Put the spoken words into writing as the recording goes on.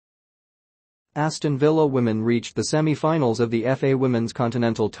Aston Villa Women reached the semi-finals of the FA Women's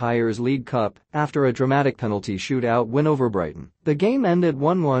Continental Tyres League Cup after a dramatic penalty shootout win over Brighton. The game ended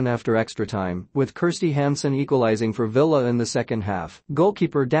 1-1 after extra time, with Kirsty Hanson equalising for Villa in the second half.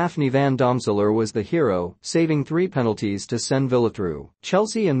 Goalkeeper Daphne van Domselaar was the hero, saving 3 penalties to send Villa through.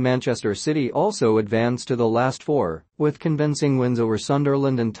 Chelsea and Manchester City also advanced to the last 4, with convincing wins over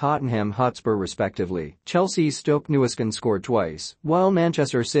Sunderland and Tottenham Hotspur respectively. Chelsea's Sjoeke Nuesken scored twice, while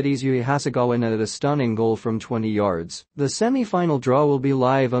Manchester City's Hasegawa netted a stunning goal from 20 yards. The semi-final draw will be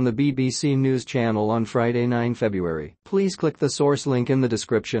live on the BBC News channel on Friday 9 February. Please click the source link in the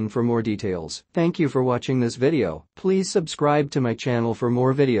description for more details. Thank you for watching this video. Please subscribe to my channel for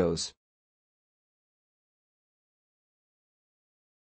more videos.